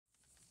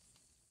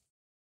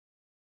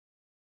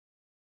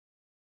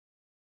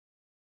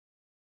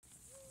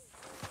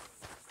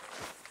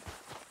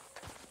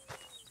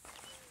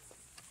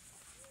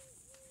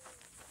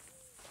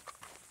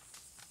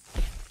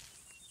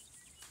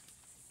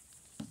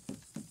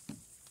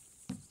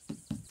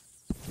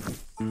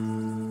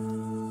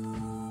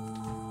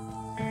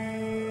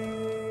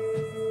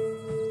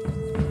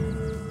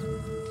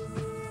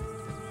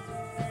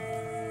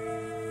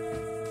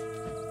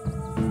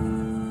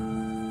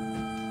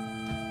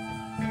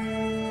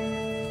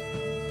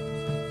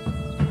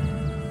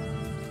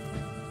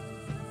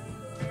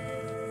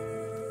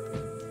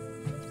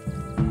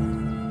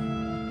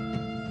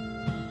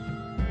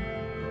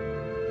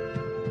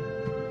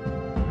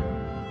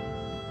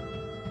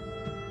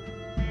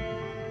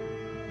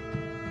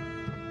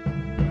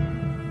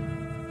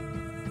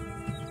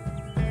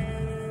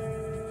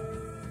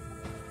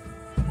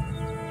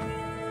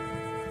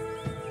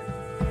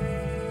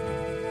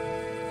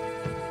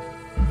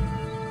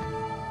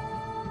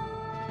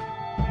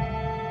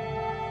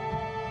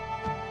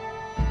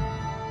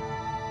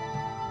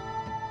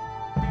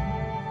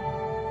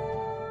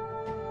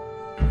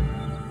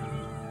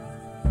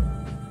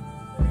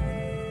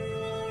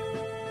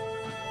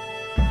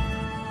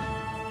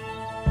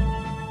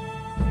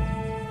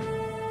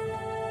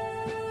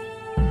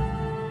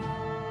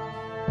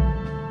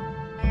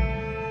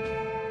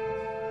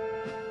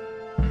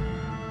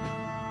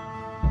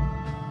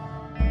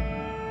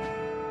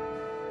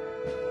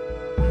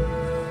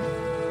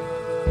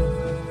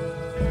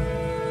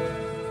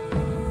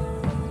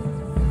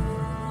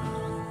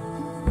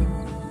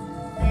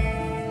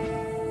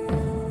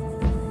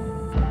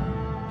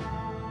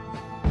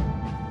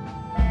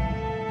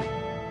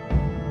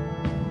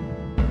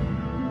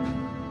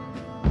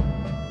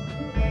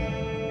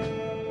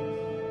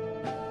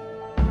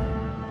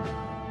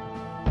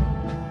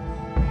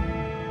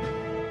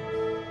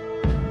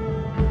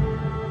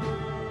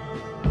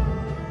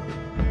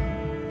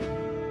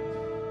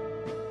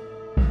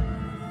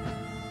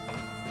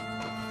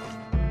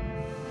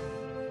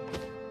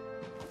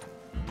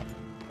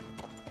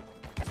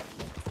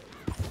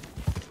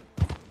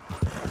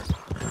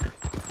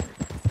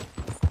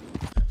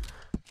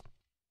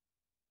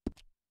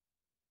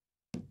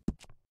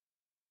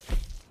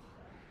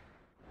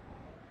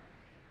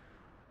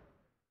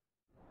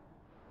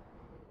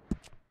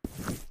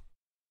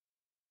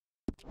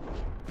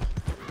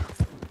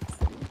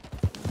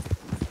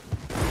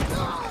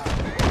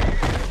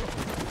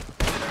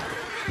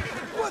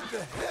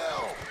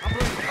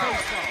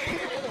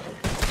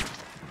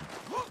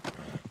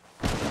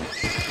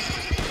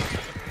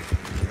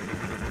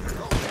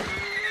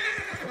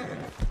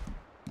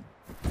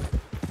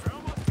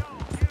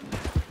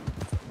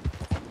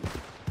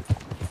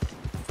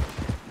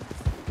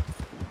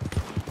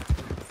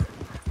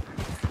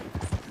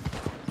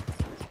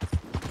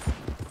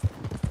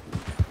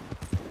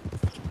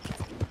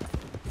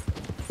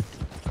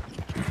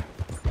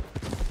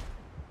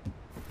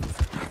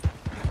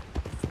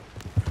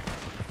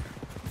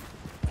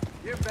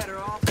You're better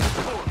off than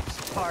a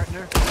corpse,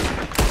 partner.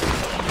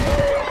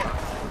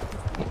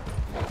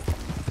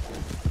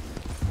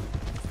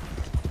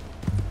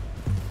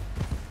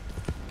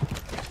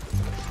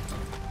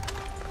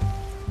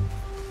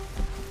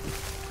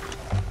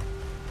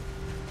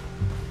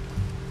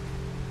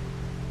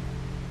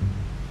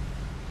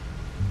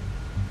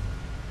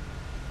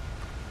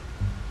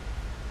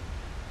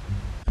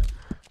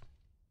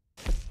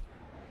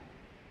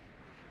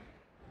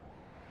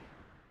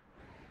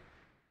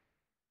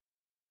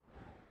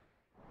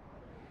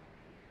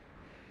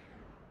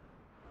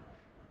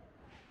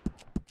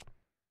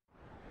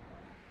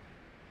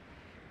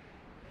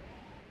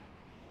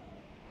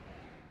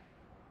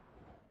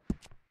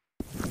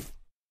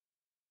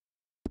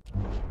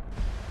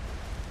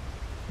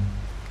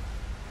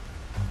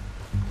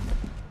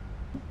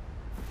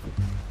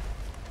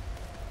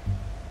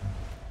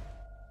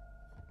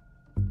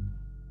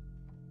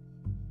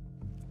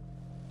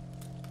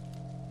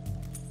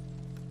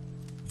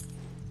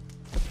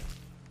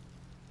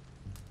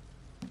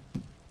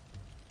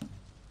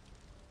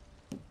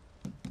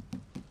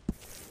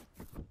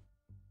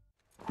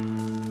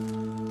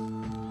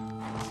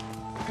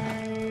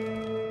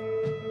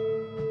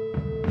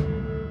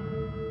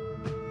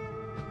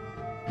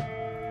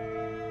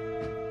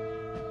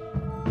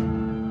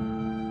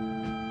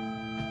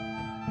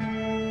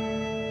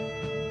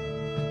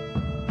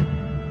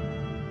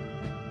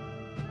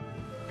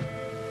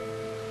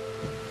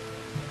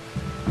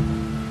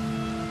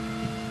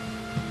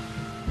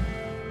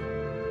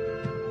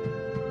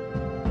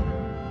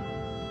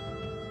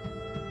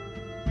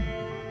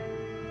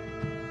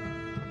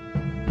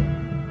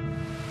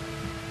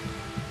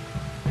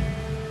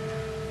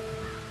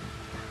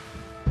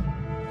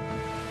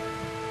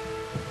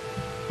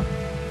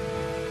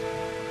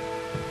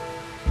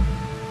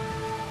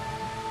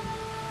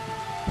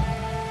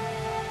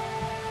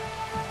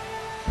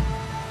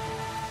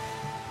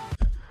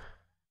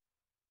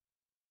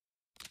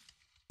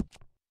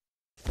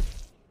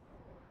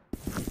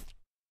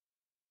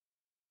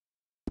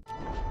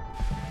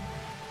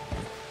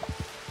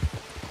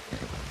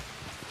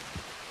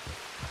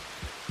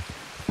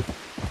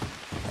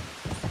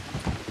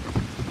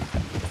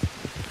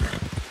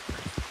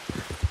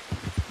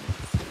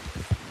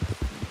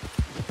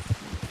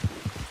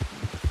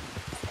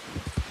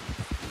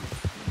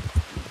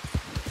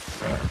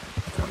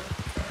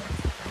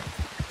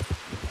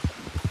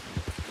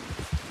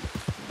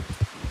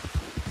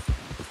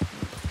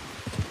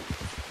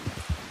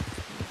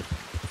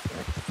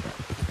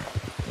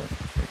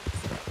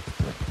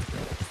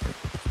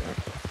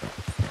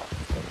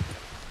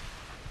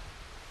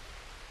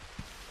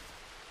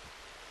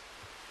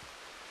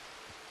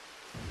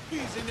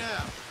 Easy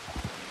now.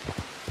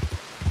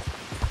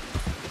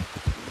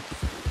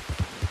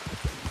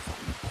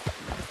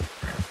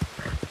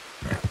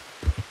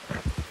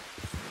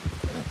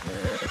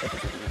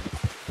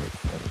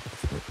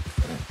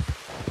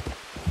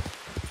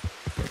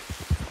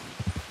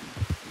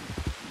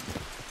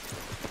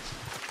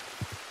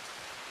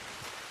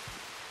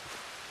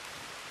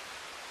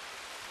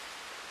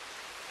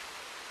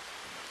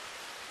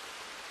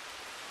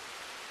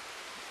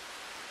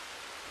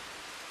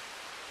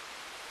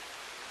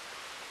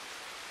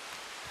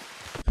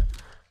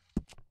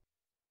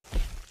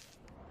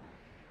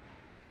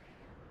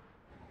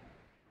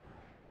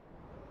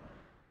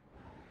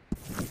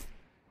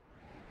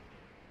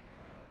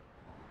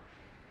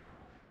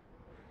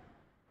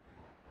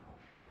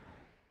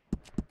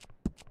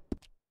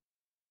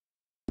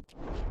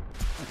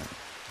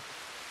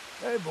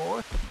 Hey,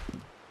 boy.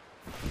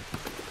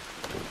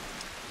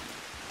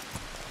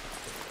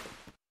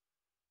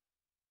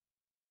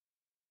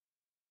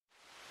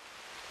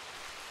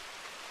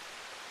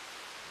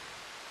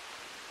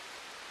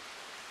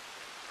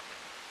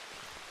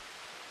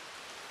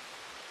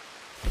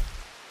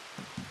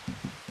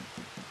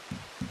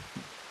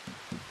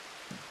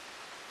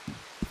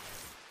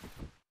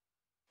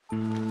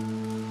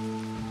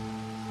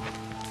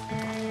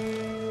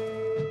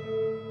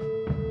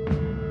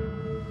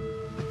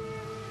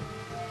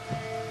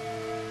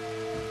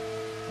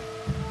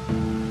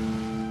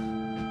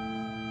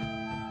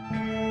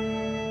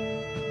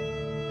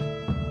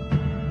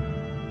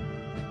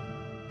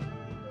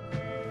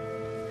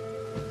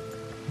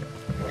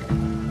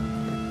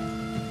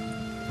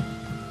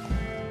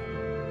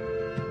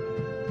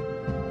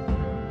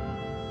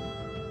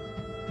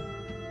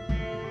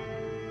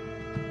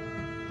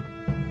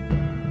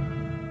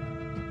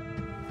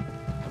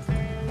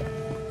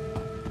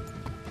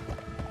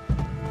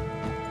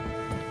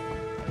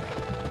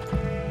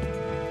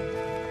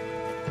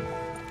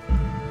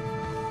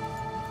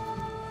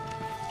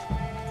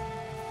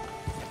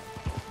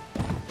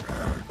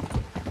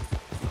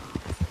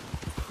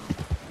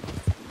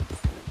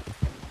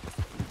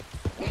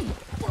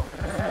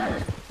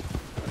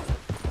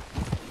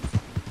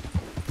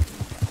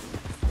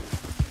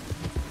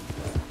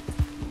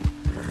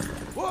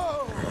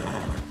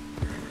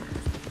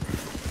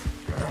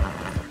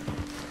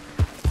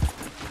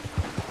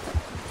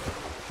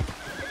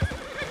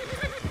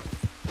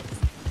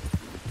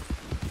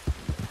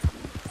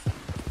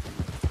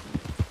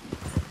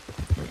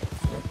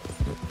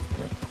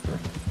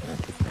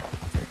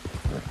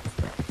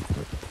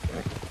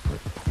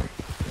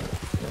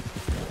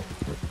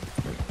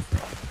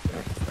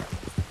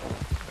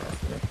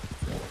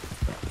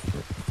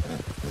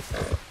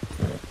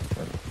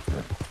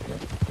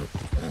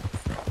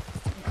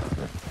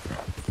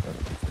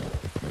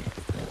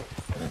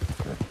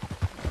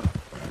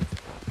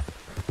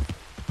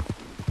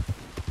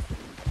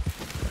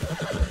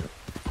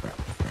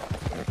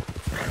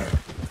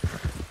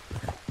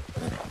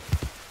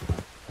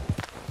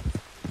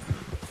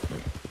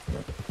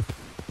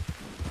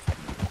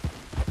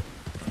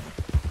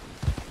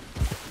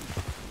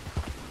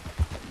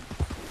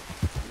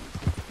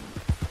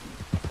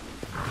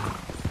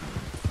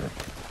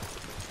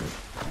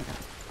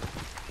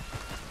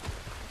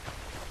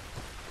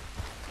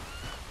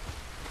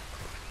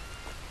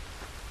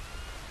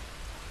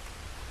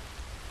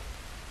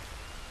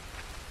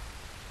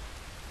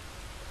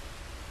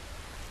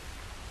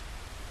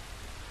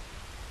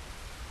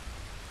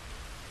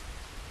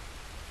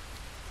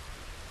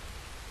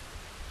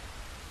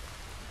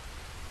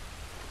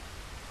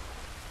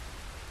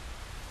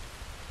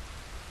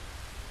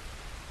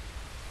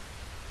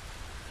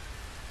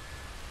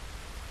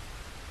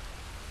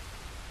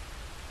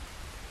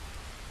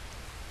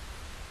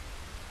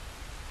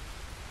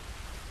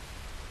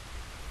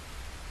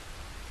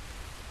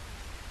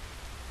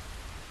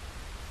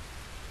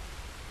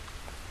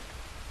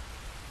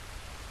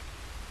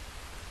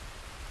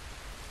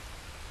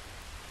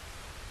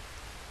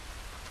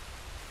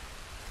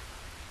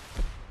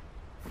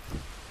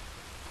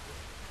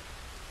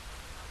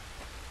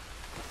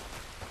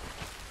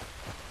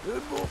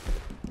 Good boy.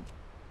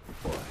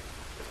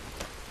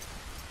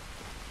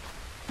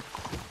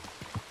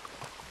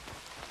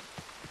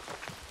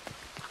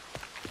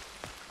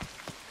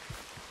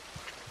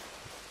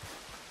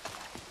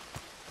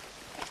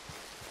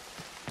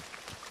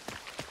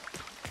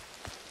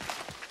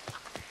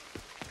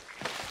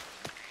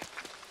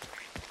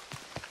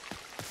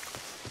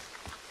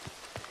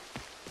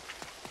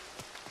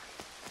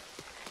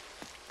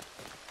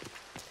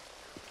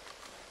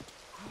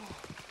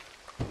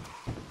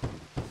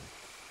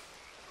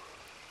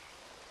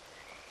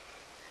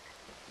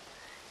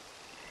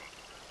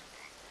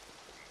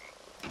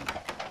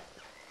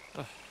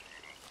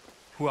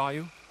 Who are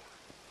you?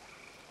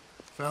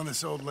 Found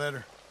this old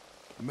letter.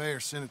 The mayor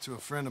sent it to a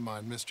friend of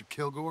mine, Mr.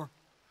 Kilgore.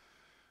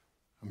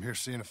 I'm here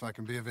seeing if I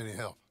can be of any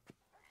help.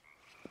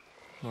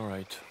 All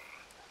right.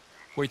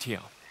 Wait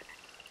here.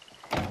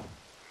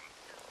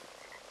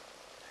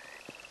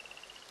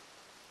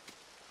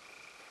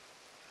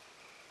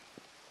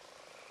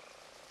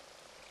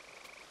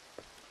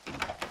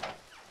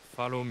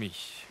 Follow me.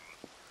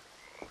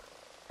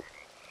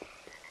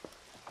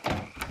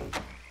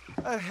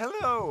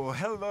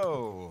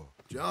 Hello.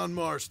 John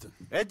Marston.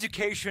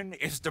 Education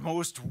is the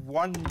most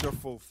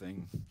wonderful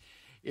thing.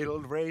 It'll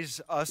raise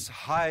us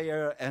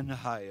higher and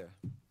higher.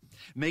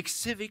 Make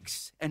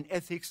civics and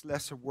ethics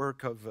less a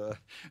work of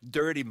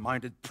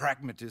dirty-minded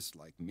pragmatists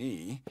like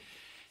me,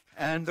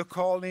 and the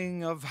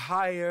calling of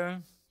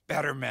higher,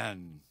 better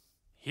men.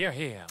 Here,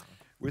 here.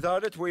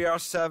 Without it, we are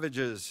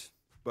savages.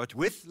 But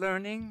with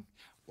learning,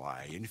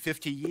 why, in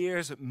 50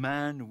 years,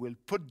 man will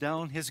put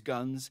down his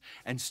guns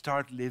and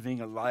start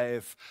living a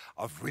life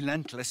of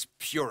relentless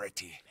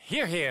purity.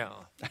 Here, here.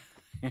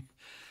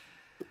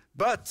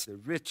 But the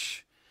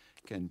rich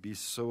can be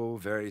so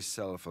very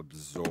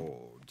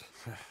self-absorbed.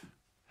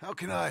 How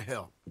can I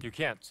help? You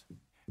can't.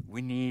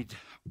 We need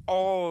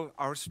all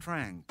our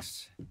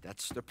strengths.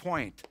 That's the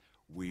point.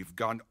 We've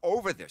gone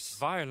over this.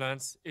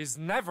 Violence is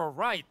never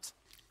right.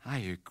 I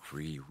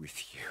agree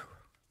with you.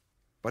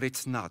 But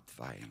it's not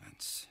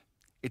violence.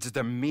 It's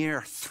the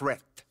mere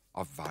threat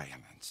of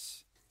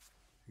violence.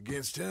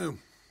 Against whom?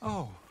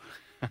 Oh.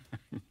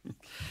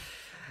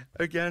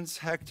 Against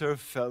Hector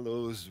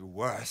Fellow's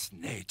worst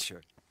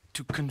nature.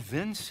 To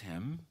convince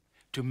him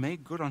to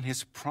make good on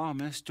his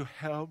promise to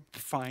help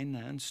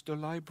finance the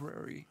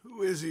library.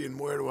 Who is he and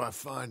where do I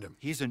find him?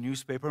 He's a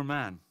newspaper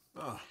man.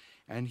 Oh.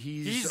 And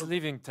He's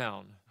leaving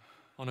town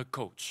on a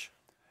coach,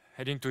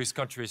 heading to his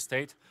country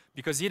estate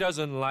because he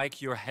doesn't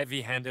like your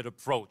heavy-handed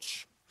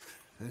approach.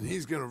 And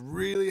he's gonna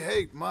really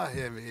hate my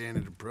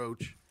heavy-handed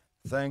approach.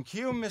 Thank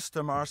you,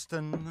 Mr.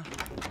 Marston.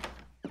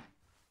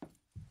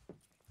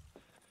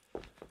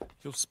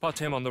 You'll spot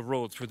him on the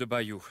road through the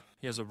bayou.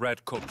 He has a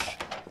red coach.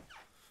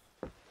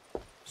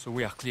 So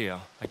we are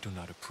clear, I do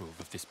not approve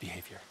of this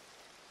behavior.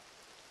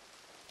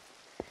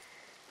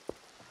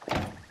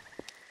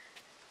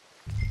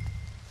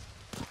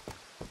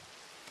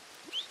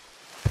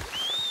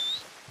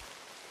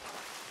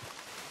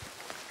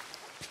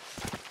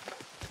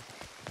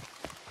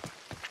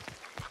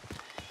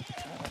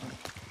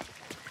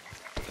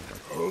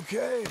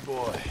 Okay,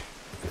 boy.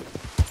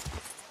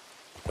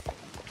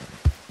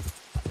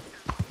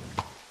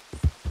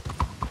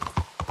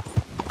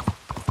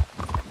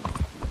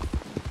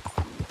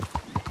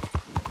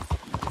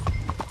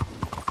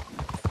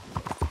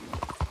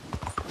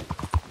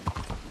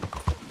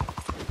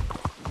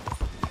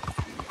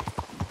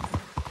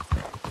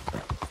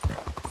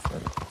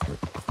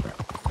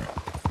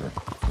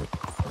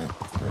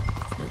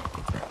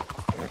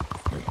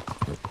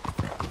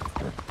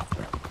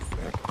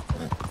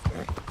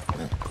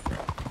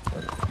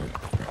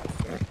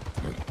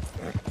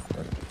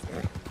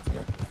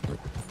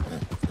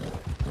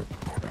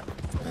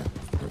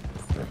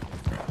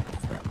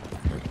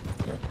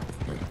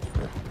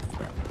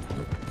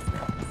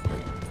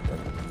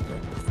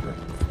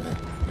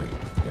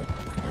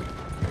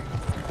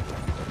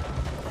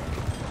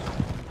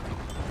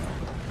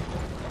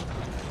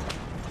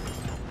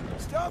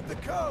 Stop the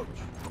coach!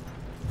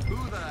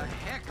 Who the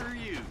heck are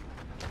you?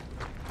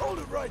 Hold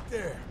it right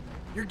there.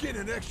 You're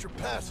getting an extra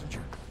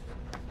passenger.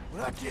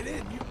 When I get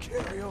in, you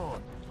carry on.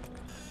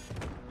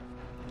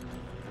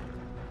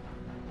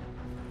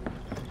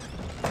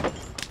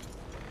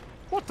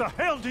 What the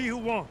hell do you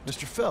want?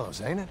 Mr. Fellows,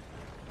 ain't it?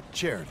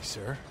 Charity,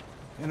 sir.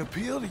 An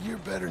appeal to your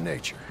better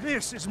nature.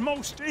 This is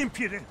most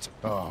impudent.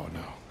 Oh,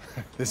 no.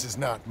 This is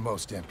not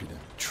most impudent.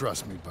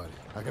 Trust me, buddy.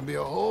 I can be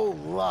a whole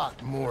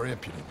lot more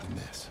impudent than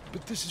this.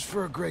 But this is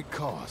for a great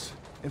cause.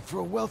 And for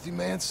a wealthy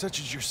man such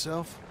as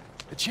yourself,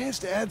 a chance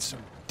to add some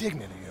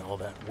dignity to all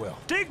that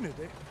wealth.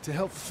 Dignity? To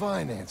help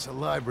finance a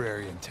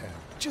library in town.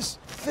 Just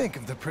think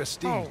of the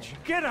prestige. Oh,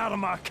 get out of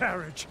my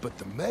carriage. But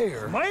the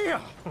mayor...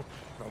 Mayor?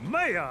 The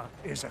mayor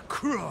is a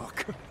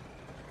crook.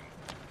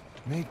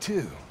 Me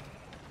too.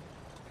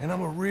 And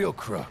I'm a real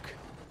crook.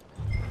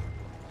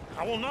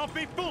 I will not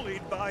be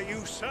bullied by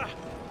you, sir.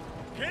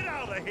 Get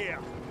out of here.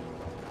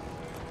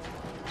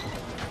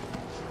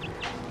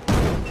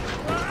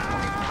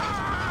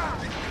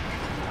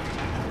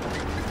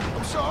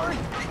 I'm sorry?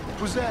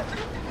 Was that...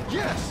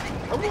 Yes,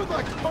 I would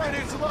like to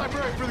finance the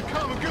library for the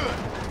common good.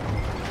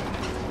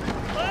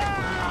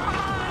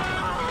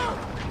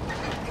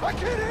 I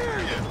can't hear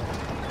you!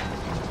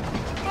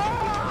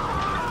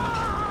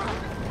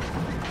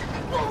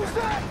 What was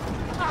that?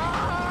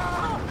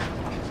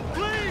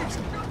 Please!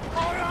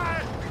 All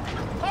right!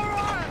 All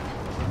right!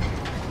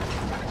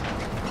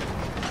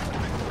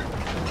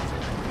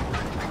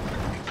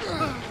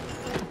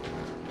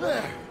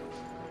 There.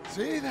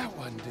 See, that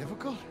wasn't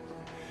difficult.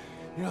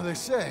 You know, they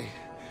say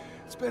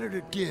it's better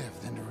to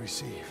give than to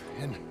receive.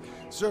 And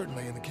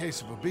certainly in the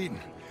case of a beating,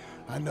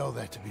 I know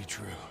that to be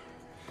true.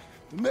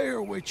 The mayor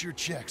awaits your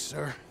check,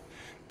 sir.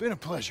 Been a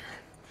pleasure.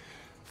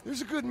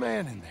 There's a good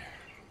man in there.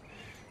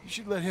 You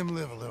should let him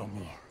live a little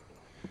more.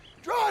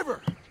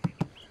 Driver!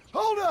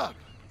 Hold up!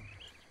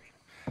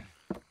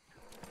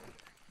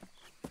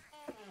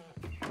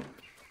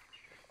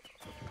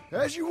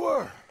 As you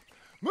were.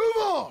 Move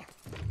on!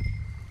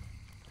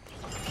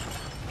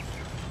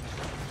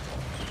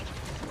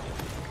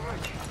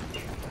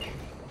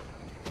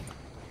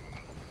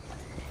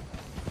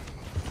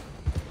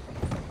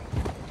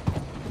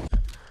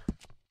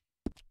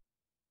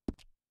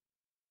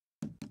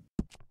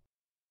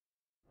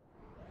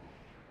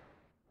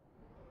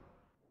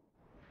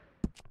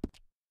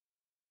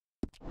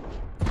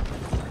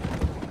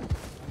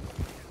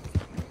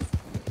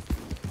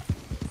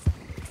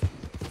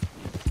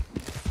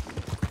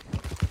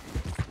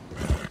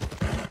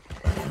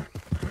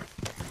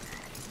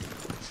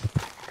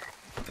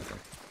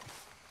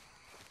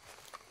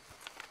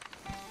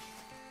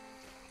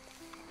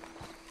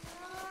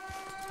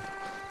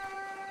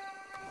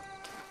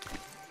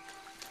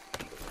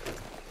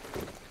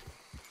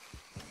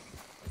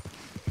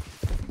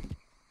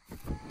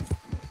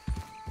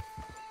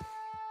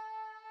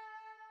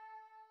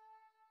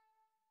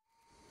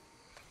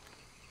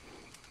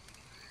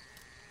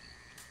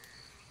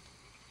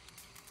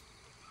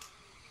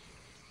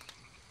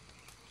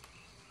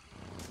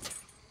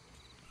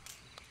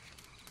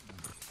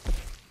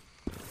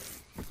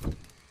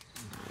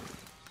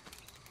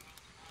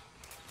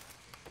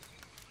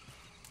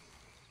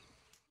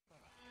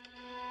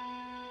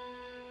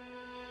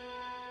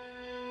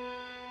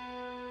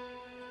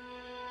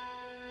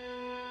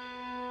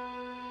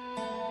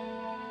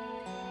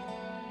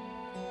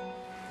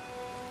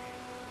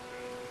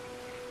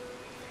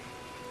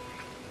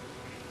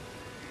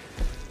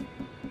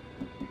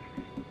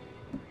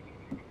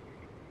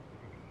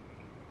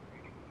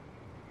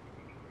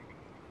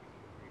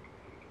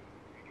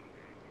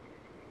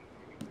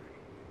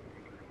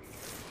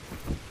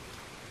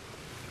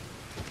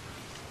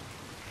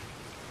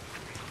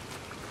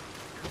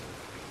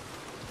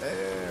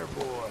 There,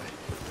 boy.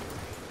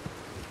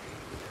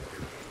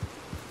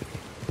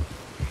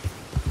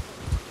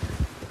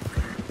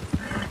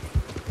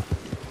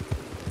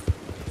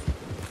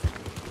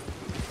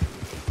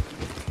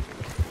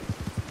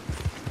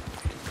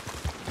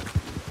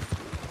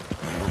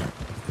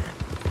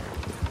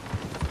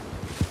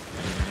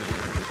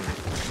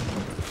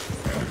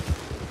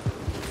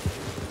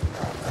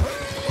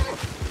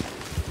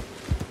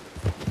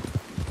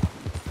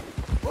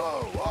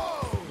 Whoa, whoa!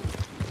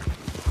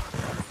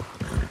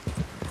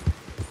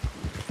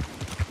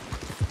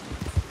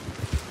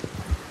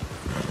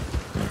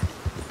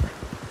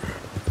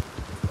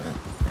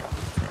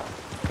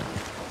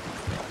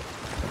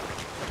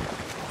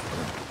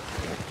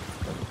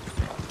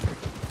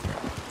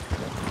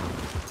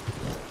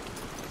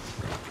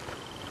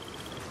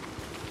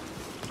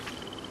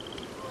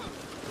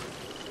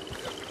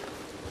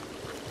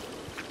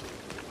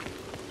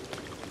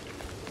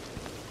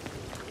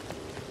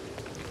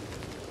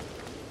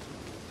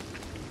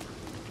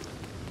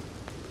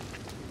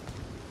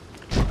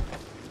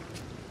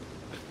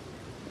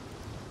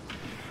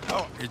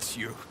 Oh, it's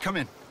you. Come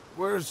in.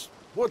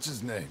 What's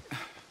his name?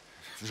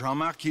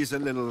 Jean-Marc, he's a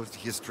little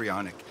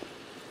histrionic.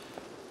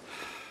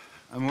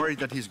 I'm worried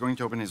that he's going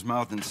to open his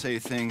mouth and say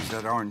things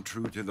that aren't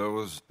true to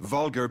those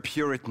vulgar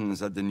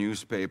Puritans at the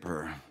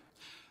newspaper.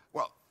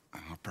 Well,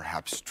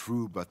 perhaps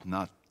true, but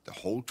not the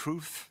whole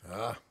truth.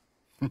 Ah.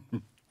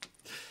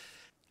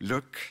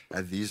 Look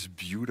at these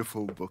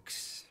beautiful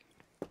books.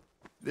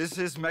 This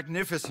is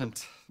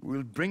magnificent.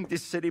 We'll bring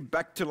this city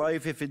back to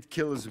life if it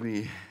kills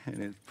me,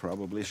 and it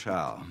probably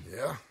shall.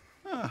 Yeah?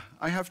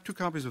 I have 2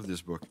 copies of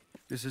this book.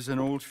 This is an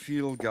old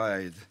field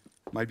guide.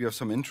 Might be of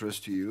some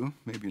interest to you,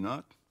 maybe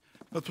not.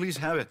 But please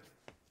have it.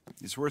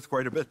 It's worth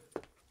quite a bit.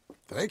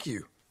 Thank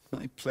you.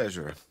 My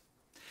pleasure.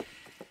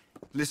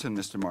 Listen,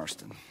 Mr.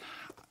 Marston.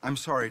 I'm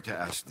sorry to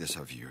ask this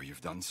of you.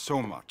 You've done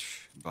so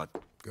much, but...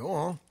 Go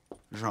on.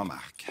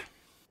 Jean-Marc,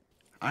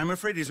 I'm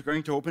afraid he's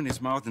going to open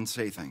his mouth and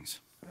say things.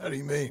 How do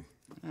you mean?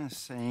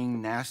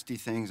 Saying nasty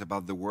things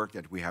about the work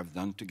that we have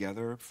done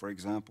together, for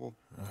example.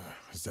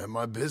 Is that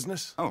my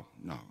business? Oh,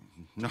 no.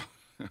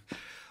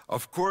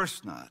 Of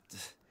course not.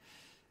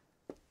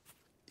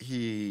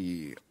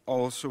 He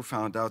also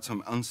found out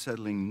some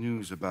unsettling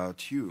news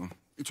about you.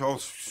 It's all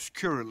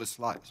scurrilous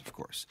lies, of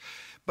course.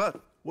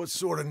 But... What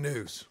sort of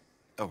news?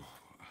 Oh,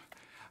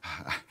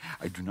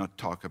 I do not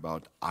talk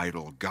about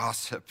idle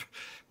gossip.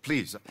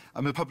 Please,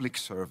 I'm a public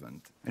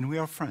servant, and we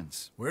are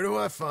friends. Where do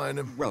I find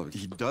him? Well,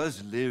 he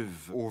does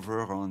live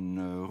over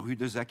on Rue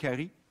de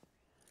Zachary.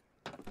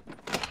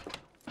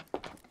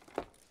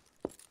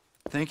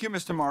 Thank you,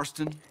 Mr.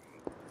 Marston.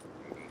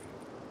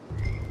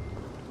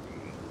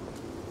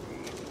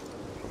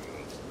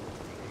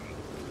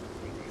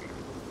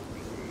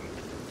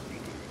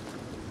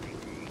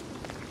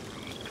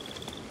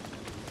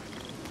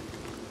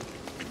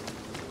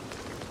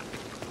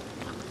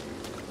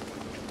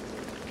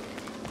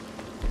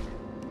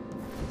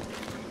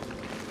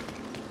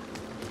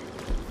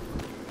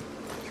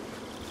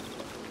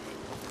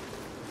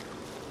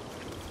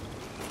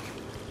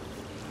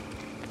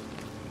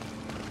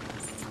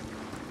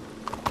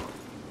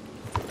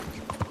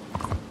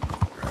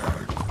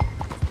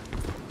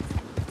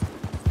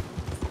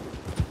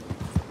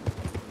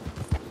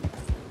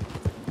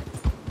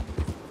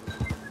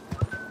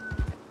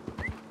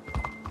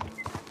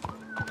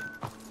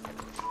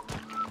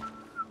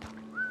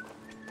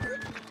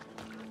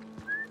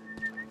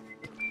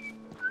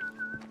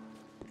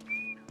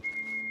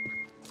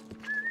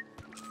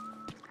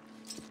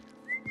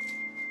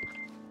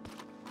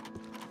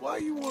 Why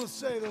you want to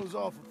say those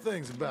awful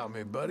things about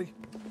me, buddy?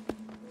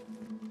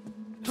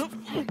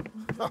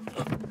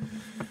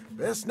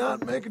 Best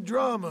not make a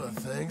drama of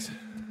things.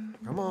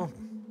 Come on,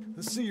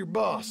 let's see your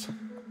boss.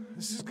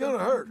 This is gonna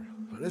hurt,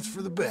 but it's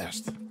for the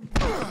best.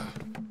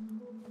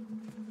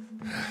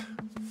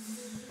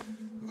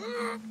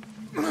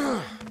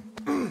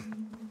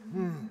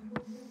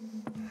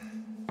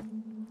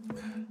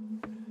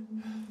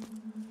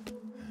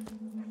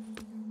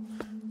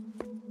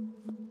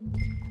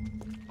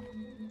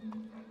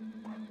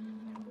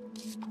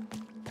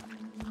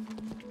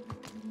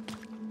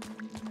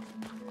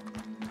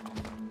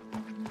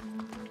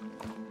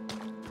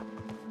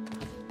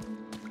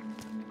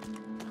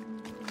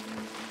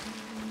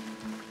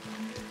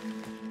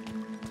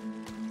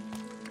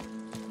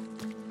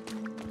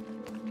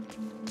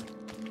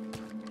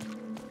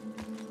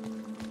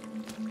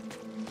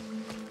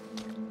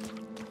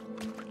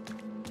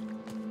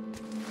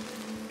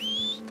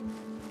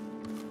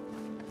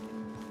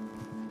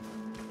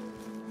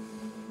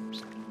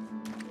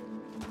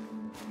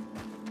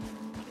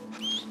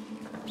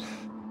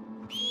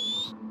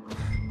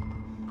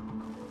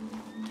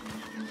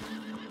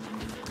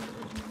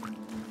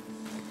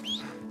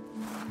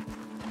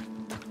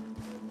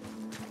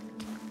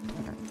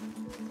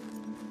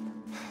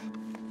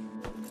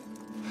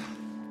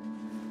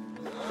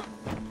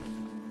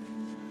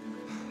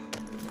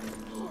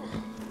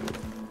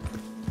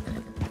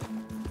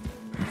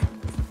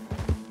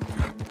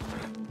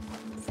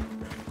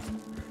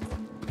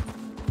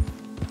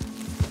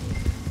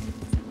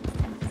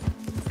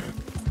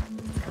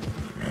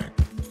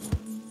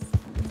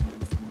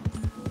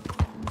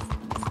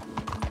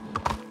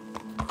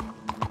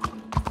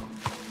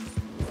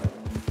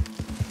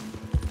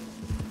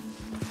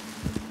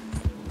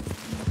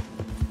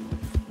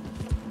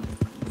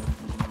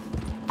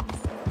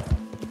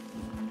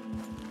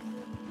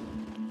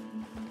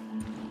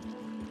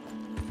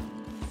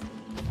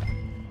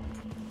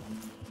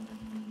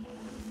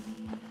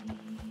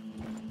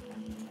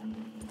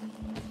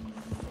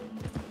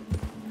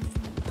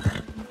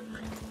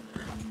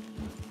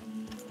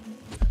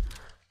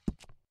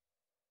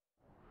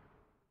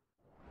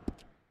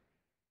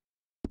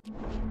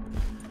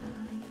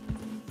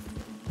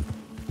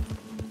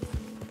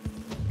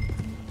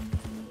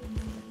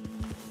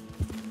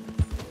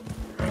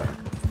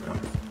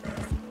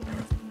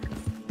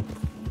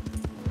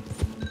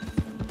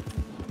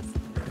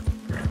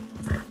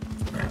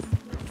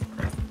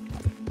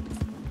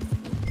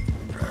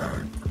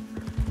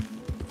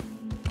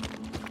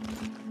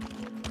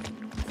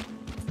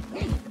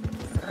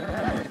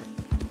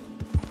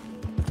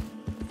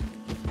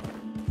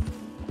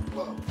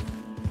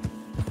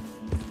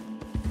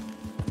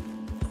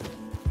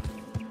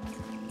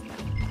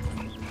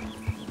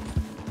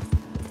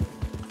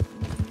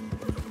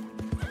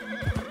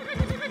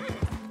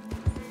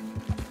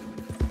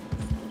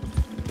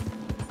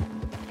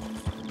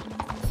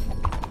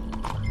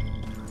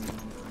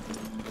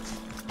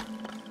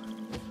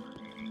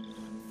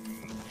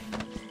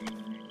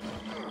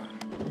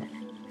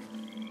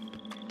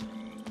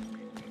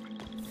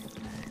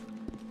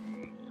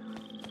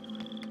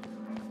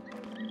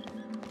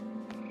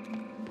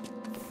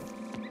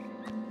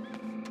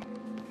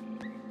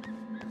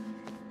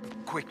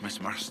 Quick,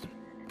 Miss Marston.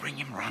 Bring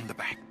him round the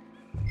back.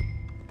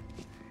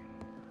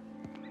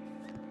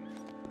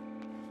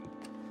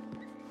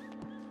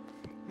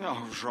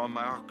 Oh,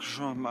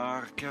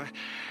 Jean-Marc,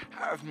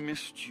 I've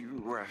missed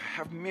you.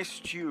 I've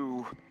missed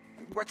you.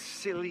 What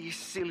silly,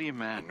 silly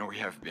man we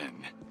have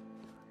been.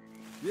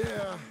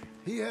 Yeah,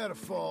 he had a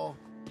fall.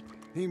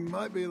 He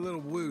might be a little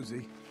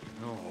woozy.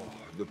 Oh,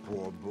 the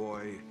poor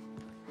boy.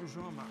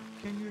 Jean-Marc,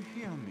 can you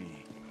hear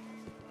me?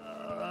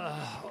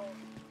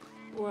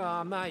 Where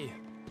am I?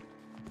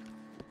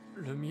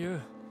 Lemieux?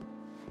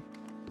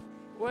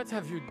 What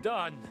have you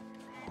done?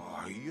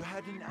 Oh, you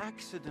had an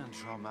accident,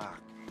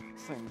 Jean-Marc.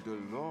 Thank the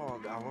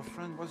Lord, our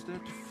friend was there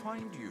to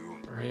find you.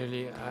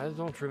 Really, I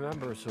don't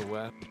remember so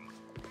well.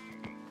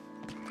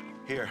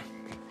 Here.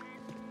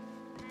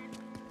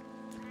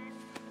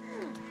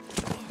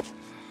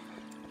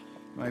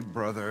 My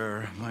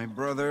brother,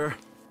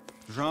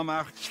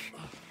 Jean-Marc.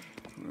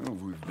 Oh,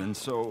 we've been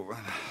so...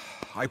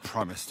 I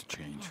promise to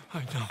change.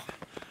 I know.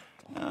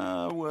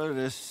 What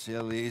a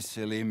silly,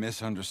 silly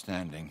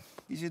misunderstanding.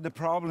 You see, the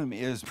problem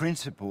is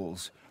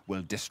principles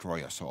will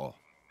destroy us all.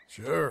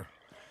 Sure.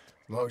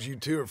 As long as you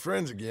two are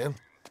friends again.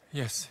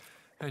 Yes,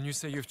 and you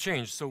say you've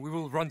changed, so we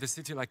will run the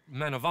city like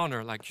men of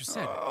honor, like you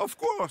said. Of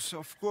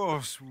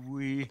course.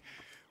 We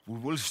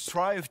will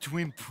strive to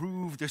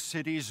improve the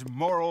city's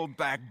moral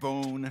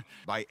backbone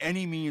by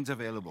any means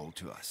available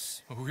to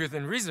us.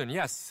 Within reason,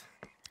 yes.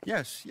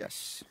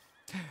 Yes.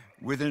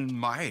 Within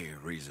my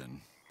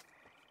reason.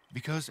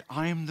 Because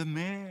I'm the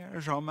mayor,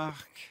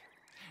 Jean-Marc.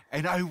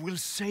 And I will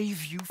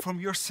save you from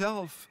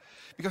yourself.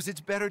 Because it's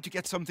better to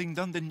get something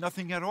done than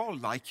nothing at all,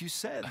 like you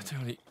said.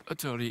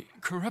 Utterly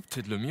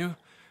corrupted, Lemieux.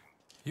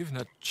 You've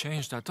not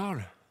changed at all.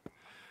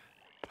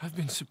 I've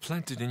been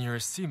supplanted in your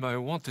esteem by a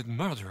wanted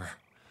murderer.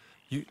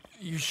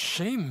 You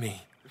shame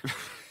me.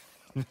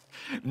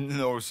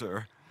 No,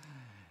 sir.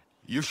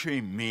 You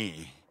shame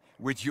me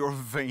with your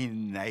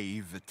vain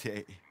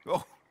naivete.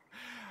 Oh,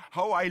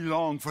 how I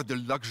long for the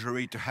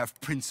luxury to have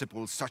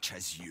principles such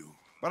as you.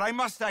 But I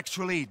must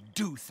actually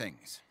do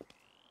things.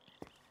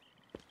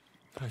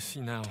 I see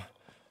now.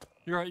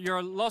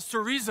 You're lost to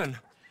reason.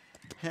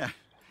 Yeah,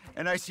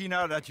 and I see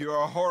now that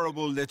you're a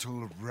horrible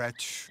little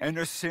wretch and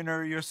a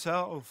sinner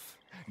yourself.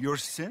 Your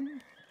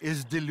sin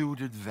is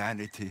deluded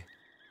vanity.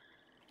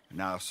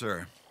 Now,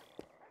 sir,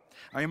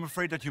 I am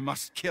afraid that you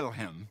must kill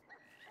him.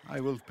 I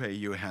will pay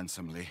you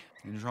handsomely.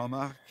 And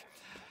Jean-Marc,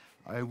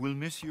 I will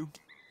miss you.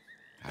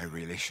 I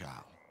really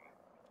shall.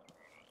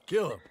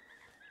 Kill him.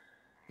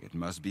 It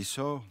must be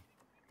so.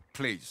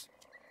 Please.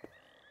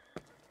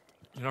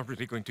 You're not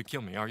really going to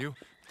kill me, are you?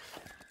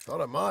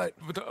 Thought I might.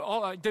 But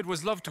all I did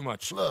was love too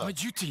much. Look, my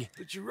duty.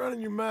 That you run in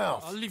your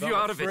mouth. I'll leave you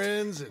out of it.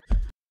 Friends and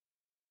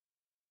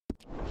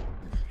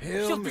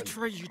He'll him.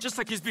 betray you just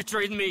like he's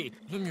betrayed me.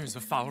 Lemieux is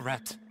a foul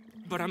rat,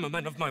 but I'm a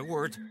man of my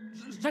word.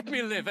 Let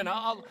me live, and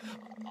I'll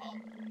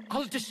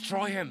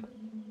destroy him,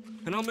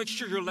 and I'll make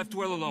sure you're left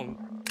well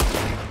alone.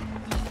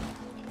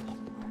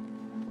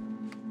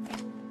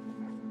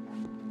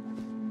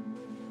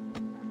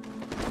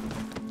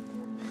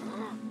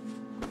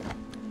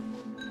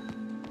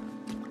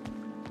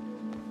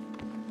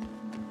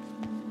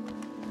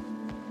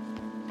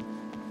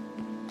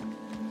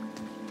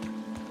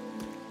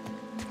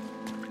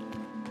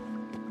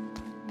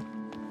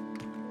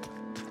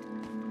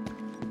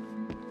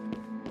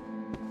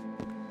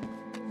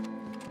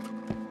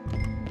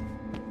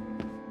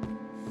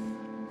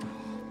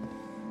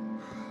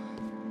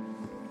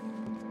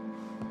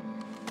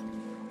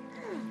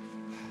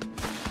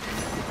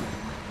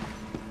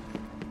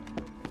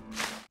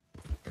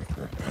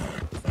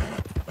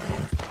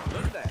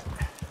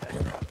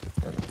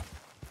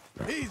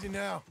 Easy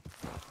now.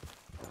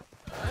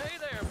 Hey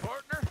there,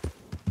 partner.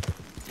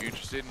 You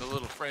interested in a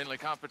little friendly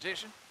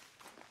competition?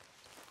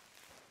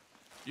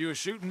 You a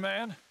shooting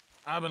man?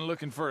 I've been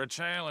looking for a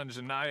challenge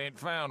and I ain't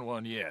found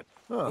one yet.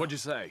 Huh. What'd you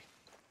say?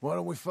 Why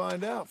don't we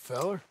find out,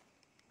 feller?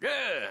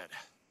 Good.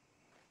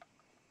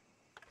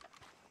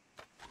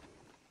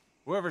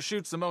 Whoever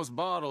shoots the most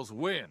bottles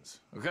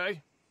wins,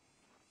 okay?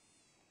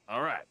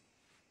 All right.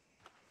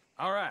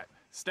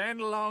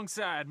 Stand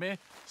alongside me.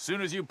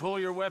 Soon as you pull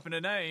your weapon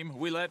and aim,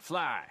 we let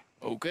fly.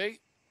 Okay.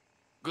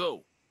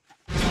 Go.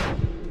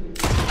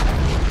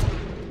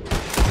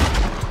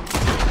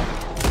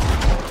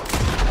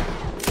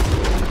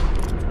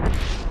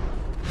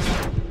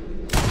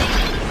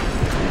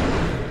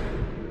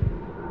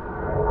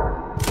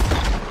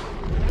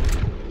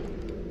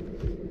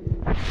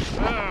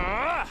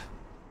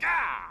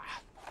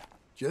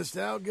 Just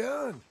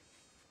outgunned.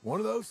 One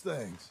of those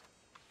things.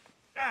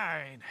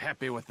 I ain't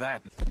happy with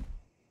that.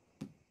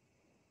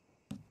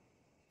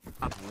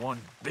 Not one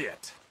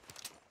bit.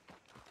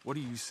 What do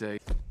you say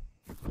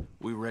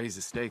we raise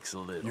the stakes a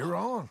little? You're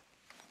on.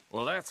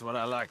 Well, that's what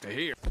I like to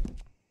hear.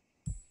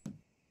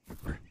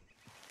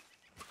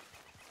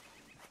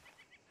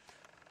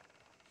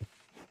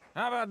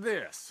 How about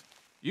this?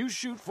 You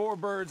shoot 4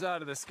 birds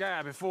out of the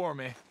sky before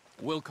me,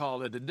 we'll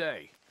call it a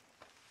day.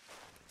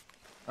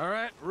 All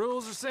right,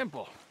 rules are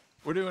simple.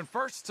 We're doing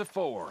first to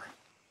 4.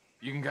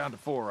 You can count to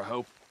 4, I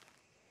hope.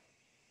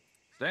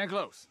 Stand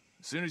close.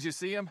 As soon as you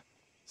see them,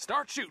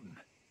 start shooting.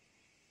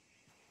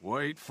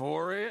 Wait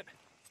for it.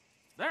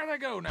 There they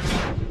go now.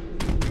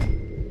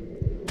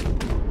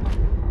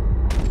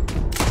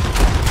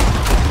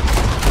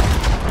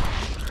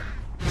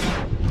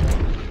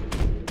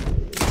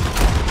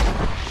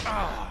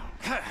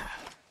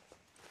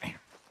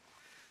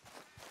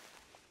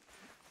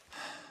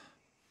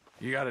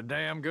 You got a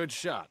damn good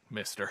shot,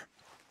 mister.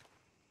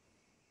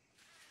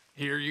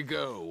 Here you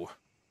go,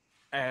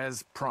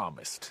 as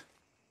promised.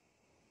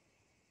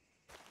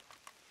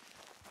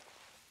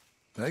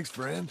 Thanks,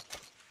 friend.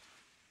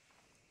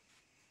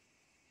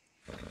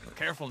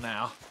 Careful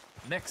now.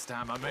 Next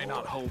time I may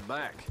not hold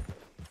back.